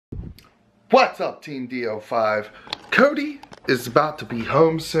What's up, Team DO5? Cody is about to be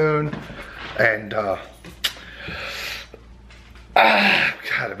home soon, and I'm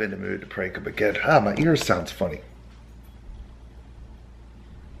kind of in the mood to prank him again. My ear sounds funny.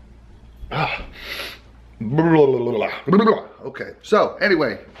 Okay, so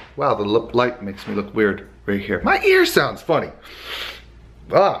anyway, wow, the light makes me look weird right here. My ear sounds funny.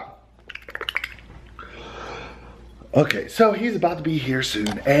 Okay, so he's about to be here soon,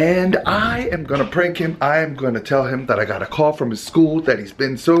 and I am gonna prank him. I am gonna tell him that I got a call from his school that he's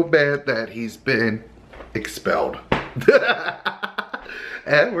been so bad that he's been expelled.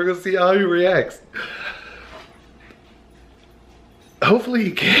 And we're gonna see how he reacts. Hopefully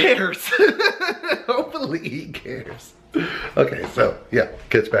he cares. Hopefully he cares. Okay, so yeah,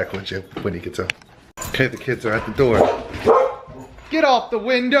 gets back with you when he gets home. Okay, the kids are at the door. Get off the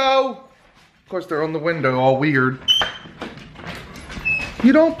window! Of course, they're on the window all weird.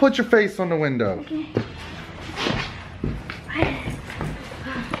 You don't put your face on the window. Okay.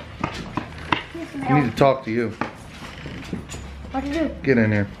 I need to talk to you. What to do? Get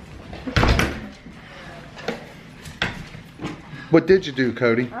in here. What did you do,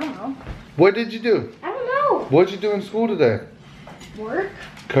 Cody? I don't know. What did you do? I don't know. What did you do in school today? Work?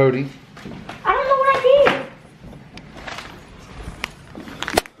 Cody. I don't know what I did.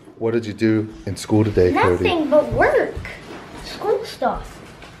 What did you do in school today, Cody? Nothing but work. School stuff.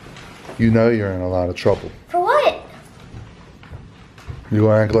 You know you're in a lot of trouble. For what? You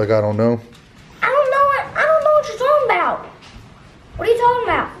gonna act like I don't know? I don't know what you're talking about. What are you talking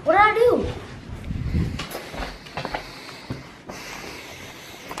about? What did I do?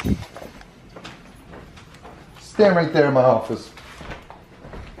 Stand right there in my office.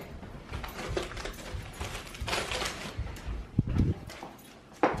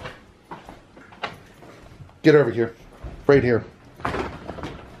 Get over here. Right here.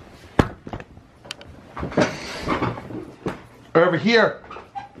 Over here.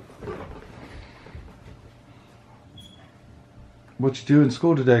 What you do in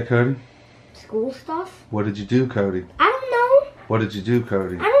school today, Cody? School stuff? What did you do, Cody? I don't know. What did you do,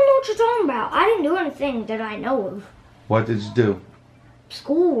 Cody? I don't know what you're talking about. I didn't do anything that I know of. What did you do?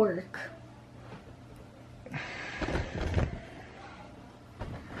 Schoolwork.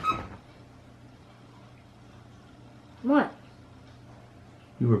 What?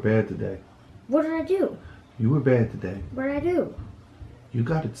 You were bad today. What did I do? You were bad today. What did I do? You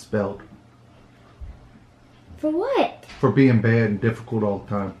got expelled. For what? For being bad and difficult all the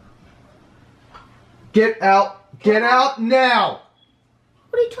time. Get out! Get out now!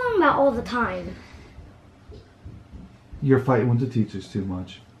 What are you talking about all the time? You're fighting with the teachers too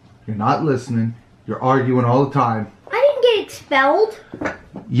much. You're not listening. You're arguing all the time. I didn't get expelled.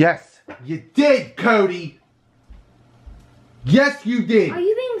 Yes, you did, Cody! Yes, you did! Are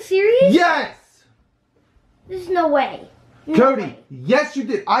you being serious? Yes! There's no way. No Cody, way. yes you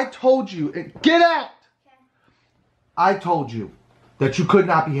did. I told you. Get out! Okay. I told you that you could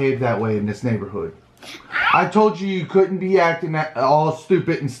not behave that way in this neighborhood. I told you you couldn't be acting all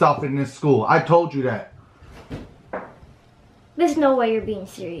stupid and stuff in this school. I told you that. There's no way you're being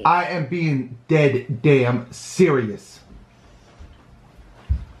serious. I am being dead damn serious.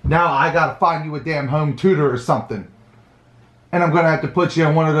 Now I gotta find you a damn home tutor or something. And I'm gonna have to put you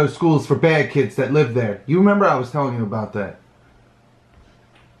in one of those schools for bad kids that live there. You remember I was telling you about that.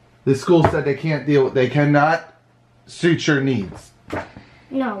 The school said they can't deal with, they cannot suit your needs.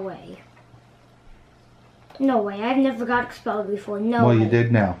 No way. No way. I've never got expelled before. No way. Well, you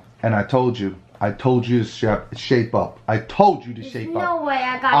did now. And I told you. I told you to shape up. I told you to There's shape up. no way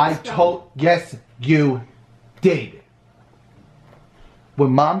I got expelled. Yes, you did. When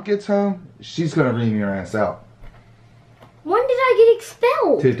Mom gets home, she's gonna ream your ass out. When did I get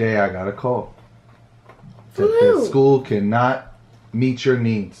expelled? Today I got a call. From That who? the school cannot meet your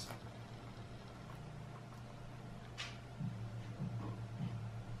needs.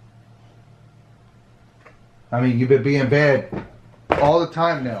 I mean, you've been being bad all the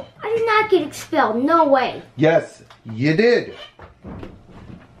time now. I did not get expelled. No way. Yes, you did.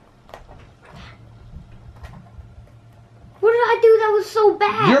 What did I do that was so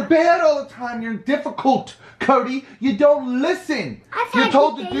bad? You're bad all the time. You're difficult, Cody. You don't listen. I've You're had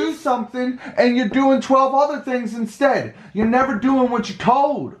told good to do days. something and you're doing 12 other things instead. You're never doing what you're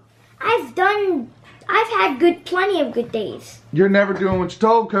told. I've had plenty of good days. You're never doing what you're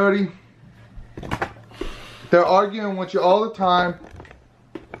told, Cody. They're arguing with you all the time.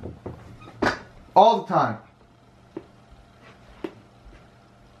 All the time.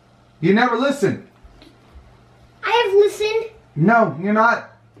 You never listen. I have listened. No, you're not.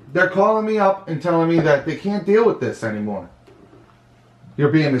 They're calling me up and telling me that they can't deal with this anymore. You're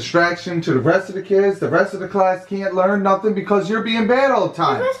being a distraction to the rest of the kids. The rest of the class can't learn nothing because you're being bad all the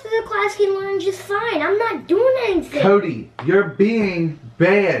time. The rest of the class can learn just fine. I'm not doing anything. Cody, you're being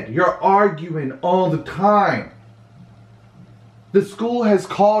bad. You're arguing all the time. The school has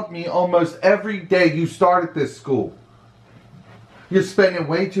called me almost every day you started this school. You're spending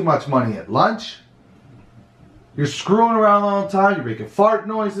way too much money at lunch. You're screwing around all the time. You're making fart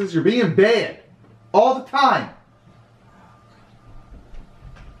noises. You're being bad all the time.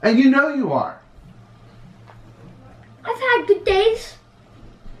 And you know you are. I've had good days.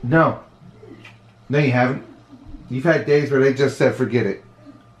 No. No, you haven't. You've had days where they just said, forget it.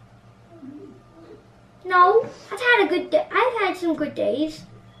 No, I've had a good day. I've had some good days.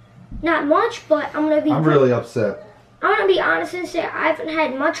 Not much, but I'm really upset. I'm gonna be honest and say I haven't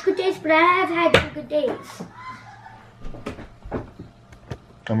had much good days, but I have had some good days.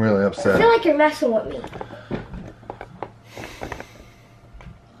 I'm really I upset. feel like you're messing with me.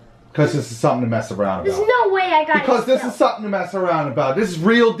 Because this is something to mess around about. There's no way I got it. Because this is something to mess around about. This is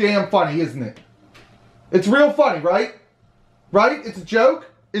real damn funny, isn't it? It's real funny, right? Right? It's a joke?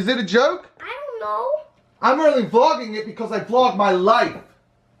 Is it a joke? I don't know. I'm really vlogging it because I vlog my life.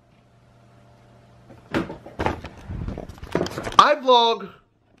 I vlog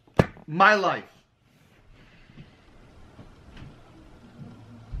my life.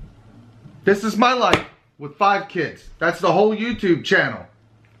 This is my life with 5 kids. That's the whole YouTube channel.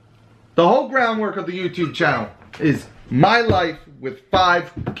 The whole groundwork of the YouTube channel is my life with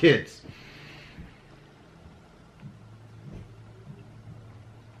 5 kids.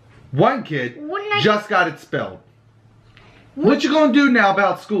 One kid just got expelled. What you gonna do now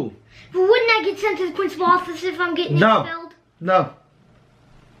about school? But wouldn't I get sent to the principal office if I'm getting expelled? No.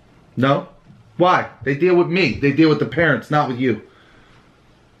 No. Why? They deal with me. They deal with the parents, not with you.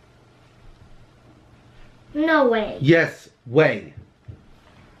 No way. Yes, way.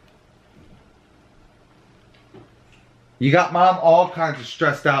 You got mom all kinds of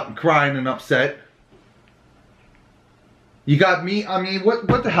stressed out and crying and upset. You got me, I mean, what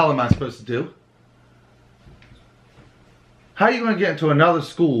the hell am I supposed to do? How are you going to get into another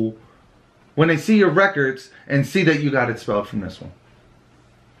school when they see your records and see that you got expelled from this one?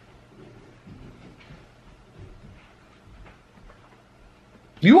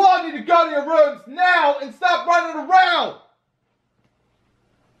 You all need to go to your rooms now and stop running around!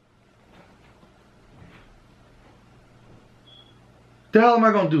 The hell am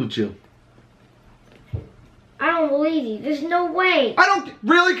I going to do with you? I don't believe you. There's no way. I don't...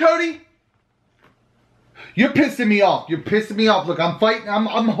 Really, Cody? You're pissing me off. You're pissing me off. Look, I'm fighting.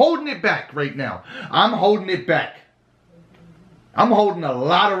 I'm holding it back right now. I'm holding it back. I'm holding a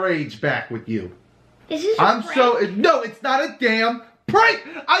lot of rage back with you. Is this a prank? No, it's not a damn prank.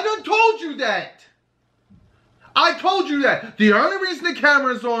 I done told you that. I told you that. The only reason the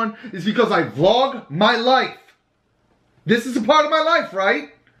camera's on is because I vlog my life. This is a part of my life, right?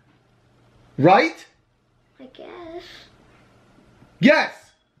 Right? I guess. Yes.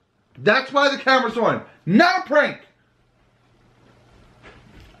 That's why the camera's on. Not a prank.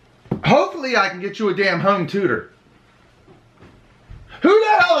 Hopefully I can get you a damn home tutor. Who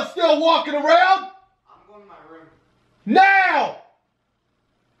the hell is still walking around? I'm going to my room. Now!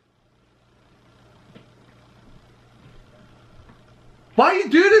 Why you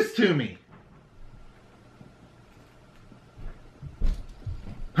do this to me?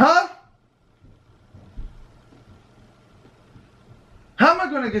 Huh? How am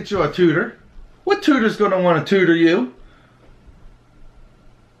I going to get you a tutor? What tutor's going to want to tutor you?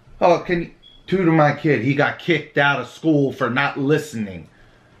 Oh, can you tutor my kid? He got kicked out of school for not listening.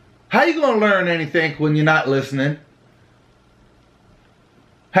 How you going to learn anything when you're not listening?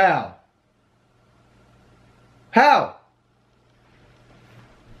 How? How?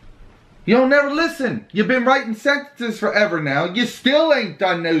 You don't never listen. You've been writing sentences forever now. You still ain't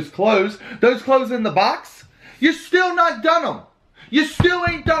done those clothes. Those clothes in the box? You still not done them. You still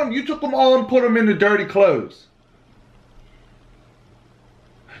ain't done them. You took them all and put them in the dirty clothes.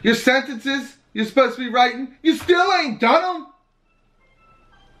 Your sentences you're supposed to be writing, you still ain't done them.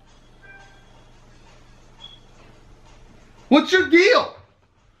 What's your deal?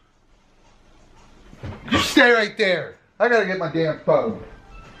 You stay right there. I gotta get my damn phone.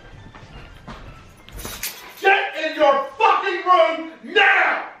 Get in your fucking room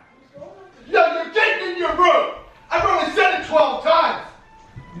now! No, you're getting in your room! I've only said it 12 times!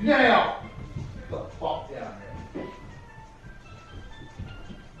 Now! Get the fuck down there.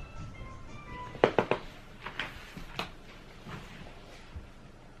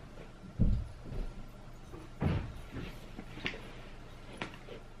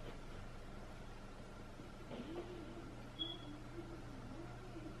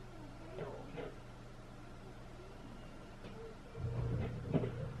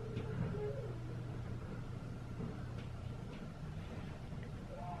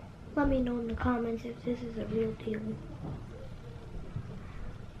 me know in the comments if this is a real deal.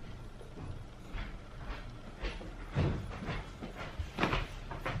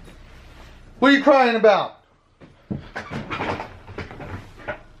 What are you crying about?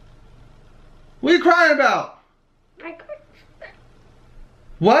 What are you crying about? I got expelled.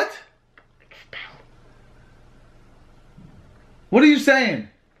 What? Expelled. What are you saying?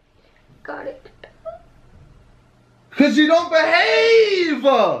 Got it. Because you don't behave!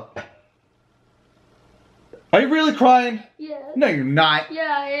 Are you really crying? Yeah. No, you're not.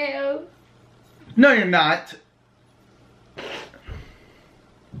 Yeah, I am. No, you're not.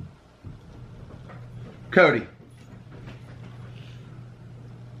 Cody.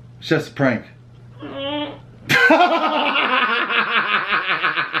 It's just a prank.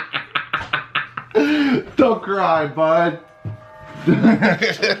 Don't cry, bud. I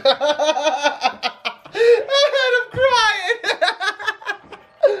had him crying.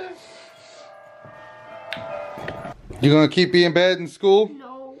 You gonna keep being bad in school?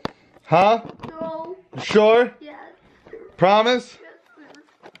 No. Huh? No. You sure? Yes. Promise?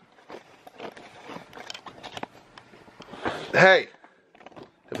 Yes, Hey,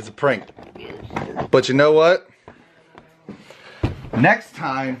 it was a prank. yes. But you know what? Next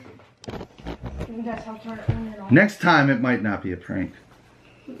time it might not be a prank.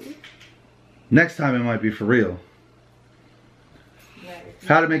 Next time it might be for real.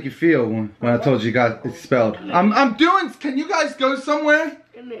 How'd it make you feel when I told you you got expelled? I'm doing, can you guys go somewhere?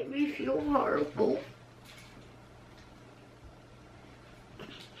 It made me feel horrible.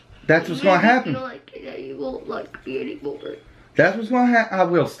 That's what's gonna happen. You won't like me anymore. That's what's gonna happen. I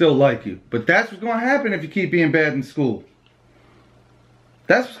will still like you, but that's what's gonna happen if you keep being bad in school.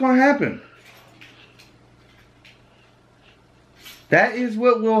 That's what's gonna happen. That is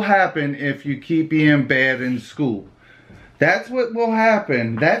what will happen if you keep being bad in school. That's what will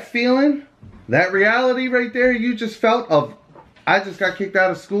happen. That feeling, that reality right there you just felt of, I just got kicked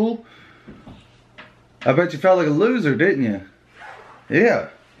out of school. I bet you felt like a loser, didn't you? Yeah.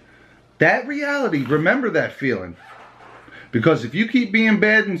 That reality, remember that feeling. Because if you keep being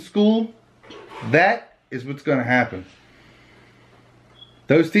bad in school, that is what's going to happen.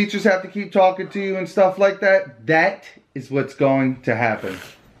 Those teachers have to keep talking to you and stuff like that. That is what's going to happen.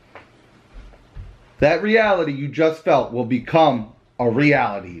 That reality you just felt will become a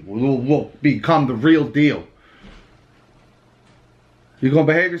reality. Will become the real deal. You going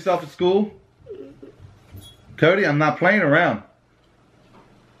to behave yourself at school? Cody, I'm not playing around.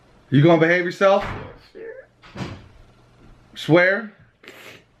 You going to behave yourself? Yes, sir. Swear?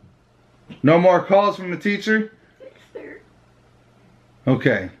 No more calls from the teacher? Yes, sir.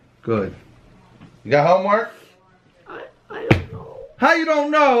 Okay, good. You got homework? I don't know. How you don't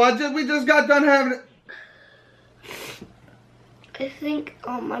know? We just got done having it. I think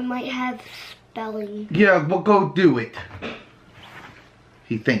I might have spelling. Yeah, well go do it.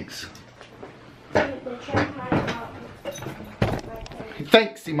 He thinks. He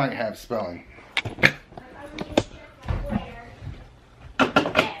thinks he might have spelling.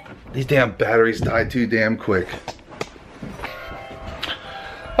 These damn batteries die too damn quick.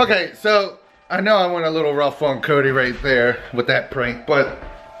 Okay, so I know I went a little rough on Cody right there with that prank, but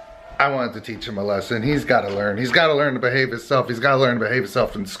I wanted to teach him a lesson. He's got to learn. He's got to learn to behave himself. He's got to learn to behave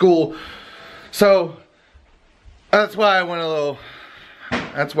himself in school. So that's why I went a little,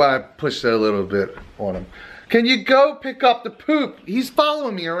 that's why I pushed it a little bit on him. Can you go pick up the poop? He's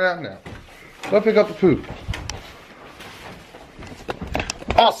following me around now. Go pick up the poop.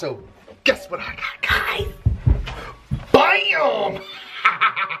 Also, guess what I got, guys? Bam!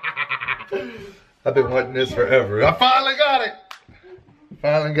 I've been wanting this forever. I finally got it.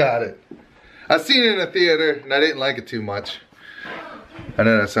 Finally got it. I seen it in a theater and I didn't like it too much. I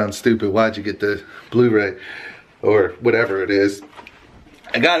know that sounds stupid. Why'd you get the Blu-ray or whatever it is?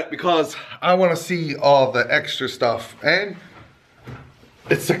 I got it because I want to see all the extra stuff, and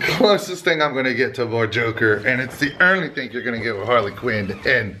it's the closest thing I'm going to get to more Joker, and it's the only thing you're going to get with Harley Quinn.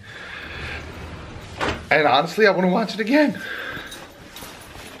 And honestly, I want to watch it again.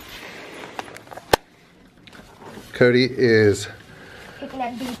 Cody is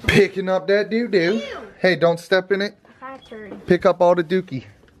picking up that doo-doo. Hey, don't step in it. Pick up all the dookie.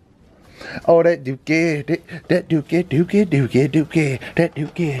 Oh, that dookie, that dookie, dookie, dookie, dookie, that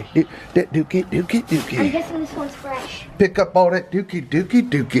dookie, that dookie, dookie, dookie. I'm guessing this one's fresh. Pick up all that dookie, dookie,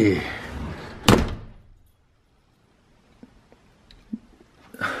 dookie.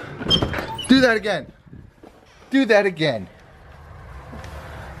 Do that again. Do that again.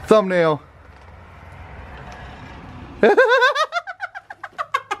 Thumbnail.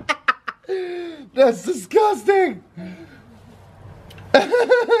 That's disgusting.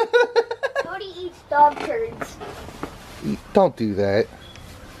 Cody eats dog turds. Don't do that.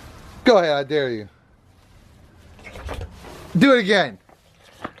 Go ahead, I dare you. Do it again.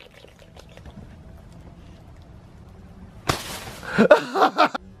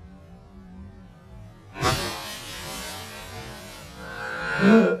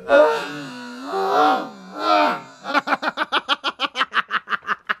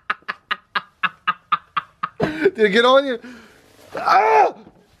 Did it get on you? Ah!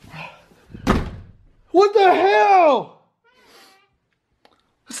 What the hell?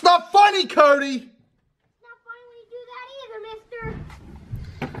 It's not funny, Cody. It's not funny when you do that either,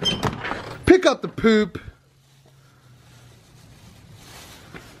 mister. Pick up the poop.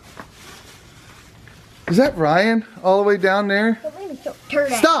 Is that Ryan all the way down there?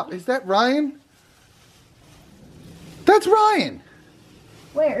 Stop! Is that Ryan? That's Ryan.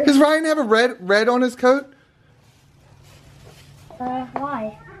 Where? Does Ryan have a red on his coat?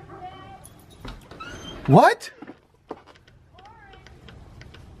 Why? What?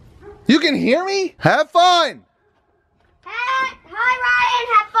 You can hear me? Have fun! Hi, Ryan.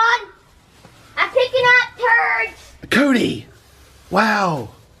 Have fun. I'm picking up turds. Cody! Wow.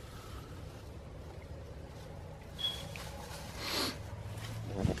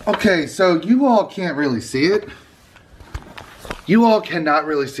 Okay, so you all can't really see it. You all cannot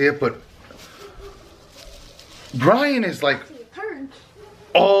really see it, but Brian is like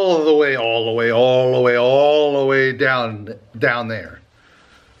all the way down there.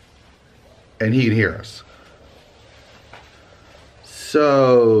 And he can hear us.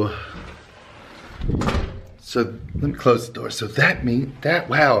 So let me close the door. So that means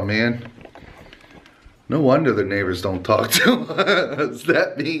wow, man. No wonder the neighbors don't talk to us.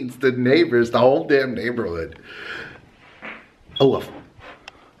 That means the neighbors, the whole damn neighborhood. Oh,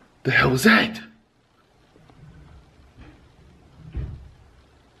 the hell was that?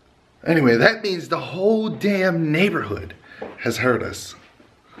 Anyway, that means the whole damn neighborhood has heard us.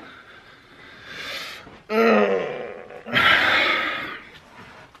 I'm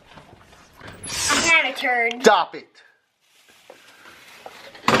not a turd. Stop it.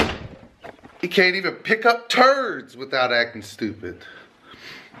 You can't even pick up turds without acting stupid.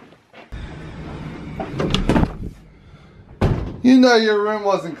 You know your room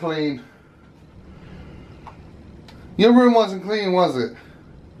wasn't clean. Your room wasn't clean, was it?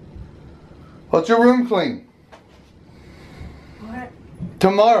 What's your room clean? What?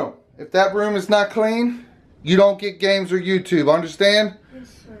 Tomorrow, if that room is not clean, you don't get games or YouTube, understand?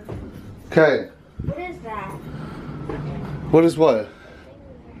 Yes, sir. Okay. What is that? What is what?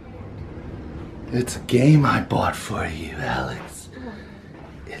 It's a game I bought for you, Alex.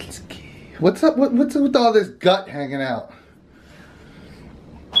 It's a game. What's up? What's up with all this gut hanging out?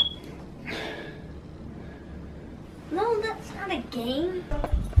 No, that's not a game.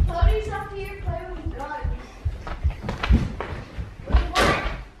 Cody's up here playing with guns.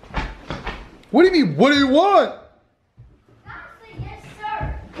 What do you mean, what do you want? Honestly, yes,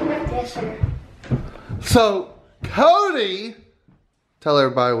 sir. Yes, sir. So, Cody, tell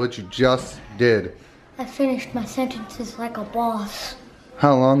everybody what you just did. I finished my sentences like a boss.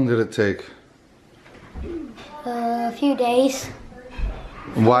 How long did it take? A few days.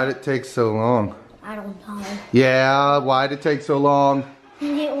 Why did it take so long? I don't know. Yeah, why did it take so long? I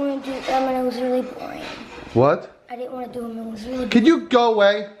didn't want to do them and it was really boring. What? I didn't want to do them and it was really boring. Can you go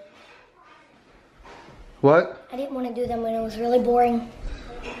away? What? I didn't want to do them when it was really boring.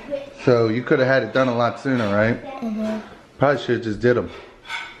 So you could have had it done a lot sooner, right? Mm-hmm. Probably should have just did them.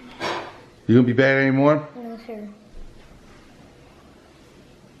 You gonna be bad anymore? No, sir.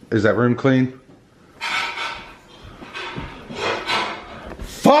 Is that room clean?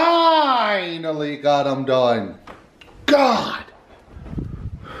 Finally got them done. God.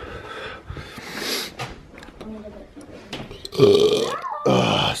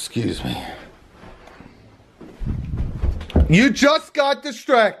 Excuse me. You just got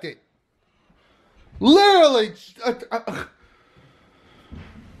distracted. Literally.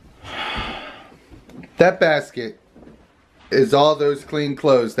 That basket is all those clean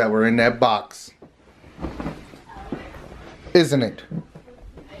clothes that were in that box. Isn't it?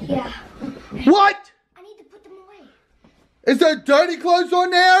 Yeah. What? I need to put them away. Is there dirty clothes on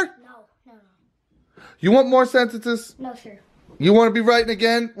there? No. You want more sentences? No, sir. You want to be writing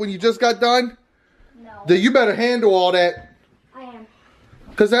again when you just got done? No. Then you better handle all that. I am.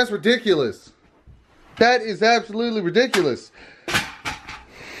 Because that's ridiculous. That is absolutely ridiculous.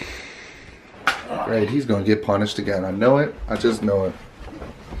 Right, he's going to get punished again. I know it. I just know it.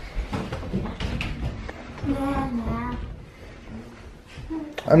 Nah.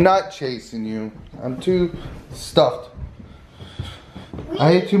 I'm not chasing you. I'm too stuffed.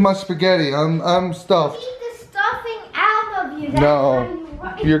 I ate too much spaghetti. I'm stuffed. Eat the stuffing out of you. That's No.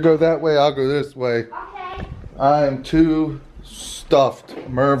 how you You go that way, I'll go this way. Okay. I am too stuffed.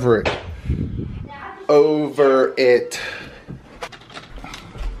 Merverick. Over it.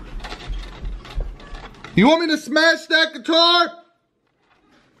 You want me to smash that guitar?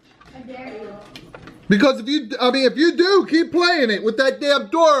 I dare you. Because if you do, keep playing it with that damn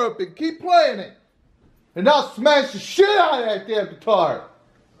door open. Keep playing it. And I'll smash the shit out of that damn guitar.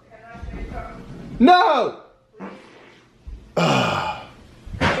 No!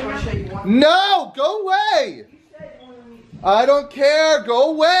 No, go away! I don't care,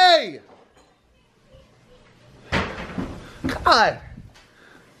 go away! God,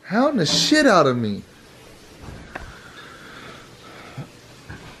 hounding the shit out of me.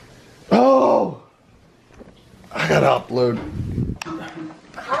 Oh, I gotta upload.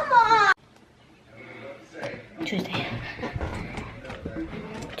 Come on. Tuesday.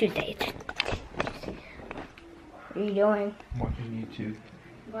 What are you doing? Watching YouTube.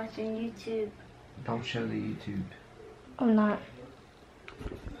 Watching YouTube. Don't show the YouTube. I'm not.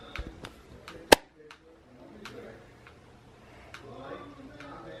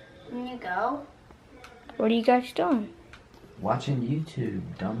 Can you go? What are you guys doing? Watching YouTube,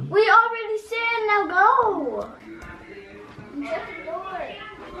 dummy. We already said now go. Shut the door.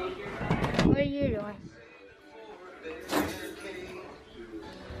 What are you doing?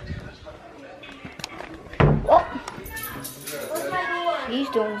 Oh. Where's my door? He's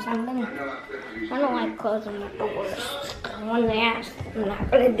doing something. I don't like closing my doors. When they ask, I'm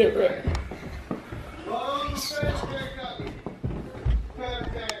not gonna do it.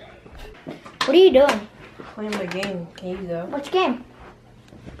 What are you doing? Playing my game. Can you go? Which game?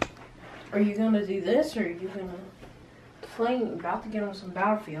 Are you gonna do this, or are you gonna play? About to get on some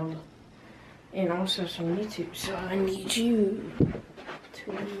Battlefield, and also some YouTube. So I need you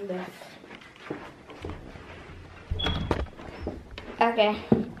to do that. Okay.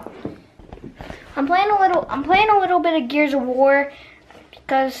 I'm playing a little bit of Gears of War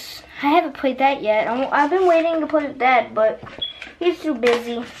because I haven't played that yet. I've been waiting to put it dead, but he's too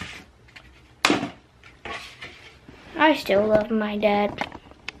busy. I still love my dad,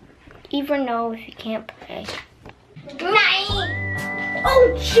 even though he can't play.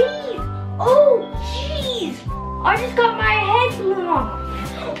 Oh jeez! Oh jeez! I just got my head blown off.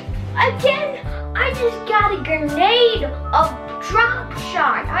 Again, I just got a grenade of drop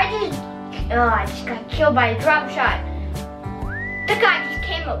shot. I just got killed by a drop shot. The guy just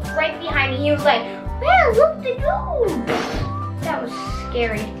came up right behind me. He was like, man, look the dude. That was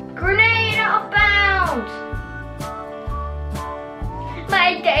scary. Grenade out of bounds.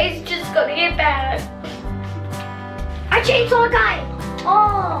 My day's just gonna get bad. I chainsaw a guy.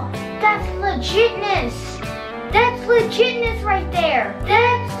 Oh, that's legitness. That's legitness right there.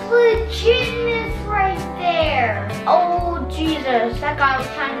 That's legitness right there. Oh, Jesus. That guy was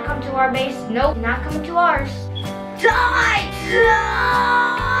trying to come to our base. Nope, not coming to ours. Die! Die!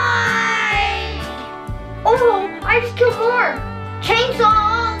 Oh, I just killed more. Chainsaw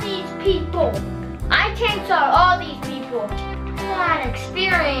all these people. I chainsaw all these people. That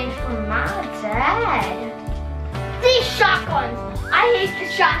experience from my dad. These shotguns. I hate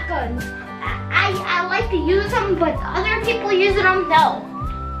the shotguns. I like to use them, but other people using them, no.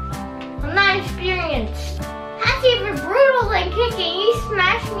 I'm not experienced. That's even brutal than kicking. He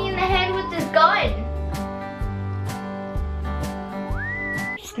smashed me in the head with his gun.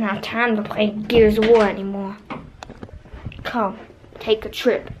 It's not time to play Gears of War anymore. Come, take a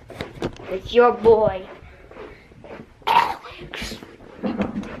trip with your boy, Alex.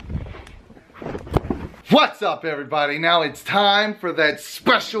 What's up, everybody? Now it's time for that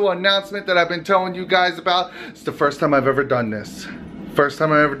special announcement that I've been telling you guys about. It's the first time I've ever done this. First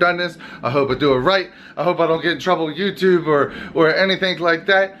time I've ever done this. I hope I do it right. I hope I don't get in trouble with YouTube or anything like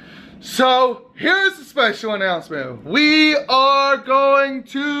that. So here's the special announcement. We are going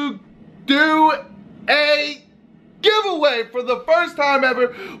to do a giveaway for the first time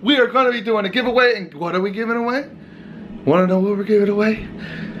ever. We are going to be doing a giveaway. And what are we giving away? Want to know what we're giving away?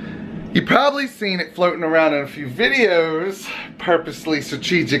 You've probably seen it floating around in a few videos, purposely,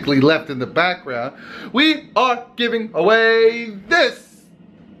 strategically left in the background. We are giving away this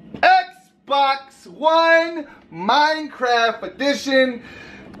Xbox One Minecraft Edition.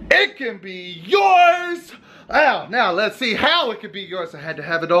 It can be yours. Now let's see how it could be yours. I had to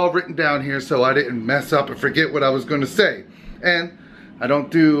have it all written down here so I didn't mess up and forget what I was going to say. And I'm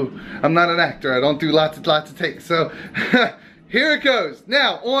not an actor. I don't do lots of takes. So here it goes.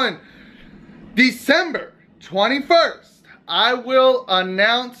 Now on December 21st, I will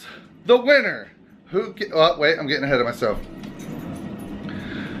announce the winner. Oh wait, I'm getting ahead of myself.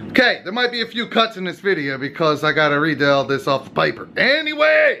 Okay, there might be a few cuts in this video because I gotta read all this off the paper.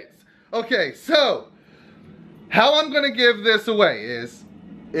 Anyways, okay, so how I'm gonna give this away is,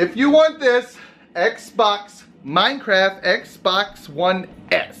 if you want this Xbox Minecraft Xbox One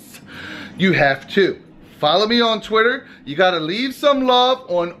S, you have to follow me on Twitter. You gotta leave some love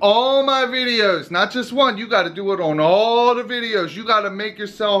on all my videos, not just one. You gotta do it on all the videos. You gotta make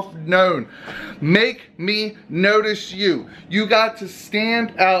yourself known. Make me notice you. You got to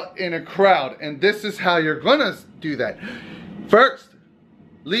stand out in a crowd, and this is how you're gonna do that. First,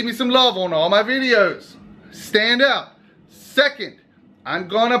 leave me some love on all my videos. Stand out. Second, I'm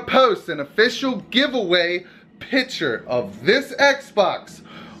gonna post an official giveaway picture of this Xbox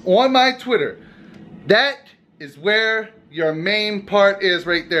on my Twitter. That is where your main part is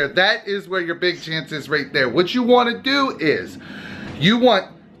right there. That is where your big chance is right there. What you want to do is, you want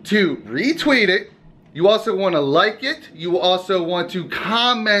to retweet it. You also want to like it. You also want to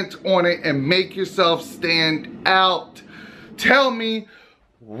comment on it and make yourself stand out. Tell me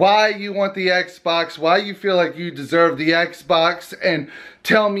why you want the Xbox, why you feel like you deserve the Xbox, and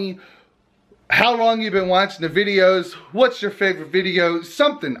tell me how long you've been watching the videos, what's your favorite video,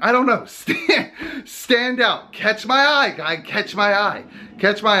 something, I don't know. Stand out, catch my eye, guy, catch my eye.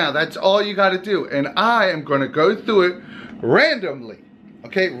 Catch my eye, that's all you gotta do. And I am gonna go through it randomly,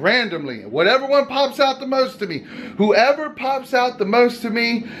 okay, randomly. Whatever one pops out the most to me, whoever pops out the most to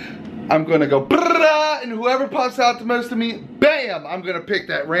me, I'm gonna go brrrah, and whoever pops out the most to me, bam, I'm gonna pick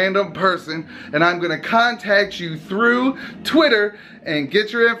that random person, and I'm gonna contact you through Twitter and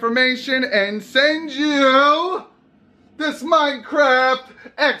get your information and send you this Minecraft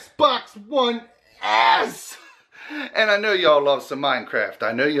Xbox One S. And I know y'all love some Minecraft.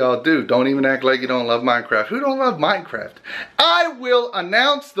 I know y'all do. Don't even act like you don't love Minecraft. Who don't love Minecraft? I will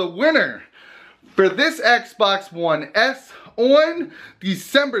announce the winner for this Xbox One S on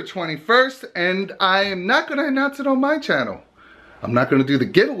December 21st, and I am not going to announce it on my channel. I'm not going to do the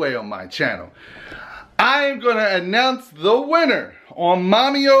giveaway on my channel. I am going to announce the winner on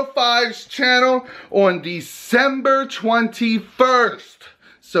Mommy05's channel on December 21st.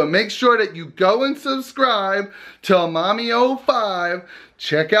 So make sure that you go and subscribe to Mommy05.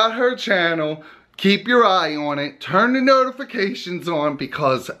 Check out her channel. Keep your eye on it. Turn the notifications on,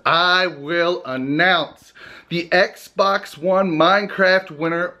 because I will announce the Xbox One Minecraft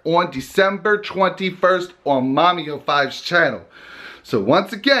winner on December 21st on Mommy05's channel. So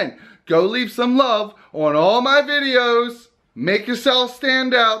once again, go leave some love on all my videos. Make yourself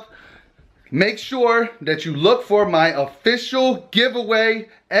stand out. Make sure that you look for my official giveaway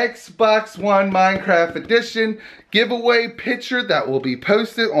Xbox One Minecraft Edition giveaway picture that will be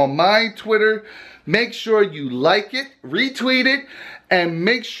posted on my Twitter. Make sure you like it, retweet it, and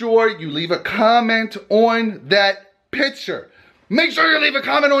make sure you leave a comment on that picture. Make sure you leave a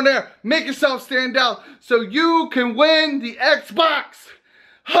comment on there. Make yourself stand out so you can win the Xbox.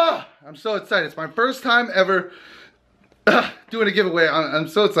 I'm so excited. It's my first time ever doing a giveaway. I'm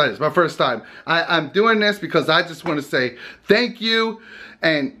so excited. It's my first time. I'm doing this because I just want to say thank you,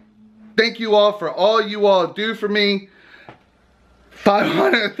 and thank you all for all you all do for me.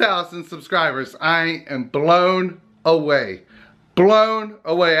 500,000 subscribers. I am blown away. Blown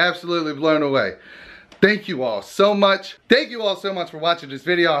away. Absolutely blown away. Thank you all so much. Thank you all so much for watching this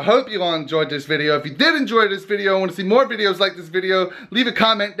video. I hope you all enjoyed this video. If you did enjoy this video and want to see more videos like this video, leave a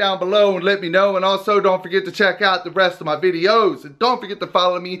comment down below and let me know. And also don't forget to check out the rest of my videos. And don't forget to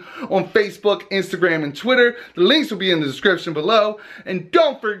follow me on Facebook, Instagram, and Twitter. The links will be in the description below. And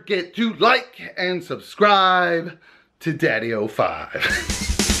don't forget to like and subscribe to Daddy05.